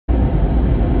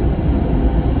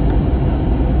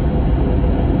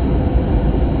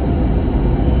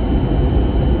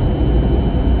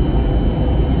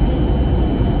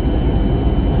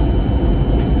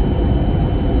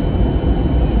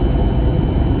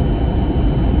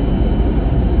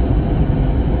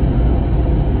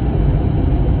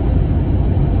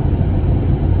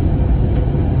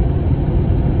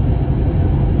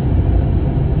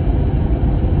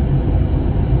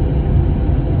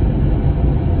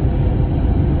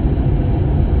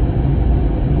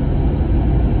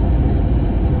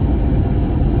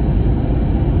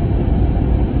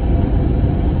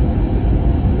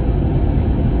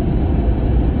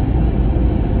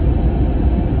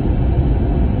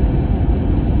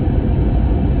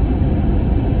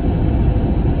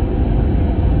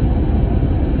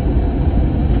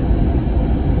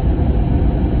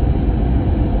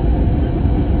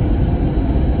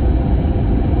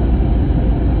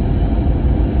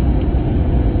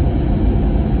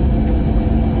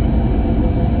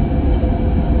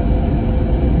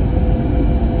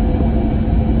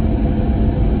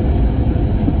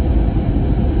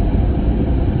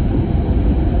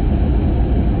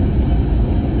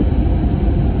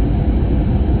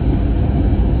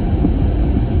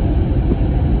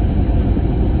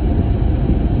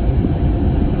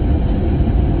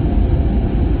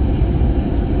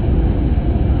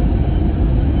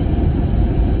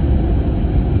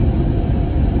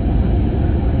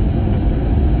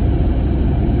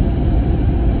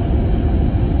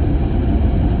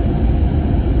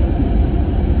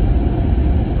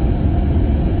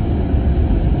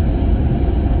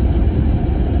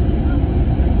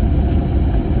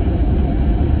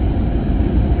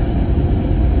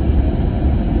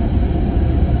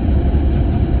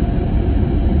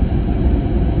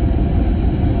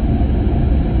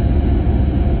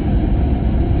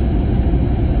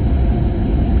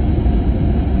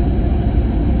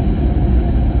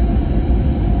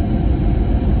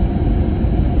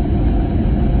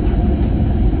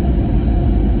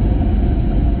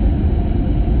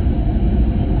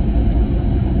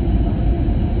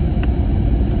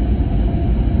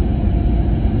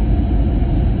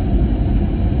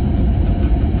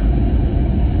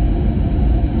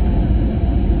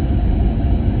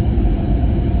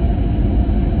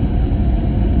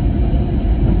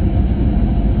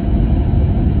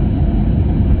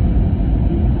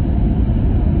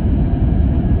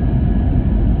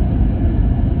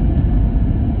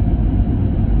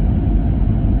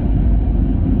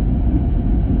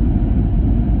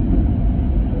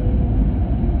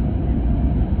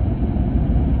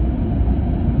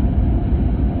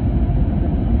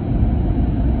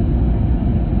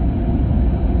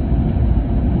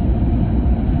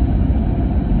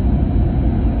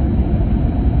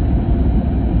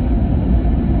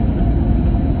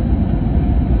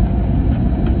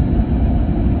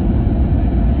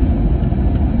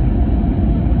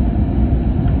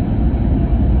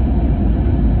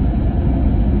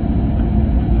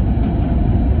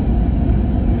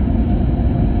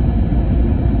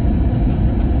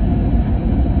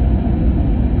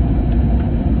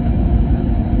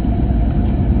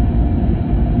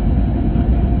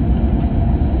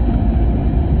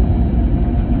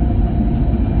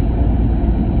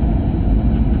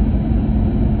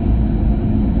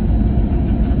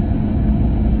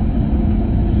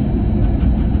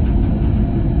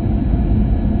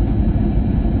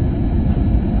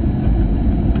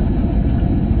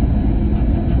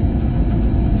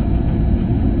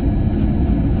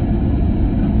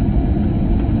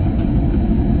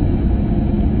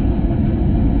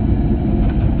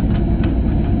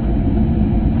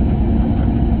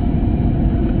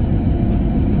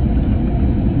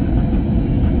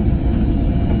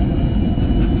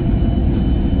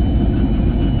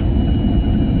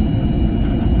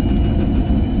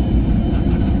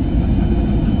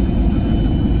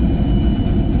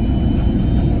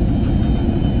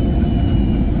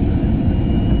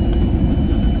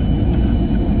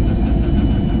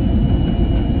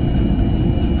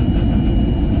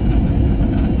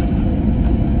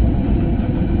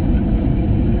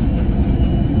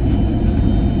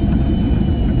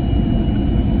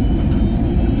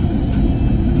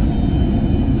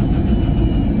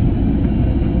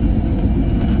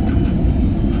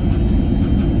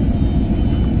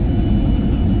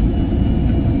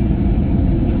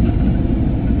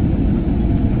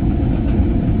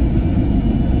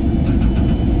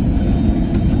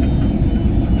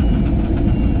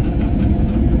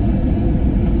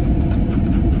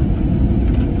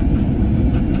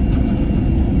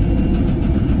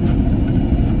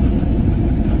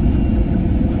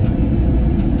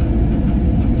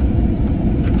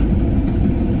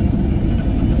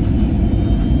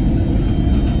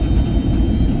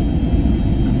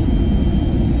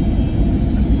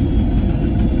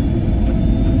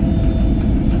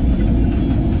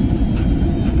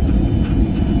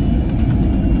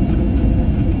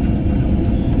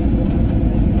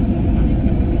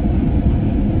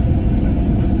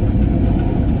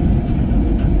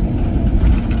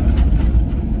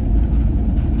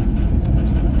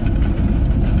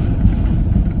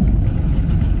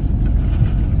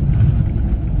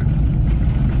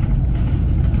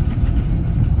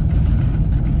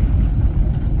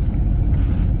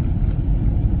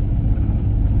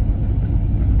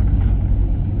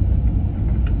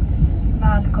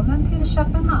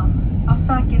Köpenhamn. Av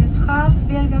säkerhetsskäl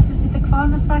ber vi att du sitter kvar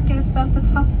med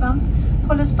säkerhetsbältet fastspänt,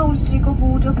 håller stolsrygg och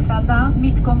bord uppfällda,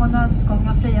 mittgång och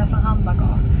nödutgångar fria från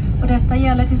handbagage. Och detta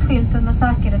gäller tills skylten med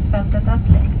säkerhetsbältet är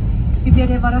släckt. Vi ber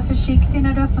dig vara försiktig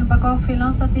när du öppnar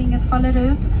bagagehyllan så att inget faller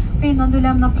ut. Och innan du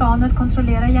lämnar planet,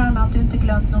 kontrollera gärna att du inte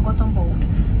glömt något ombord.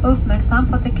 Och uppmärksam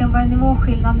på att det kan vara en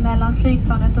nivåskillnad mellan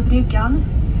flygplanet och bryggan.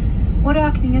 Och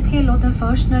rökning är tillåten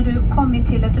först när du kommit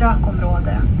till ett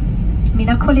rökområde.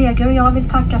 Mina kollegor och jag vill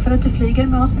tacka för att du flyger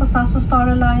med oss på SAS och Star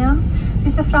Alliance.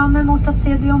 Vi ser fram emot att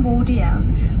se dig ombord igen.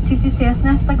 Tills vi ses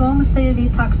nästa gång säger vi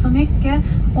tack så mycket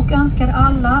och önskar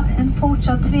alla en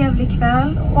fortsatt trevlig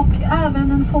kväll och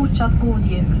även en fortsatt god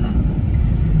jul.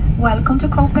 Welcome to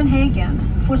Copenhagen.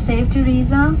 For safety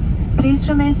reasons, please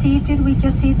remain seated with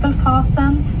your seatbelt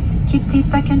fastened. Keep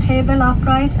seatback and table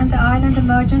upright and the island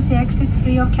emergency exits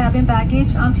free of cabin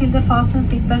baggage until the fasten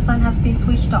seatbelt sign has been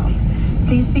switched off.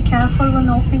 Please be careful when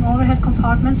opening overhead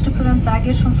compartments to prevent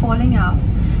baggage from falling out.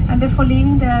 And before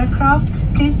leaving the aircraft,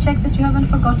 please check that you haven't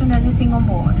forgotten anything on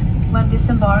board. When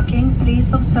disembarking,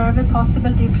 please observe a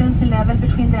possible difference in level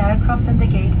between the aircraft and the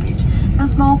gate bridge.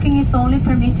 And smoking is only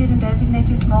permitted in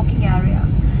designated smoking areas.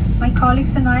 My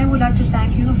colleagues and I would like to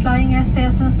thank you for flying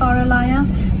SAS and Star Alliance.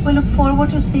 We look forward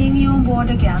to seeing you on board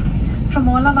again. From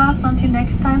all of us, until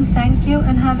next time, thank you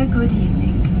and have a good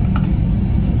evening.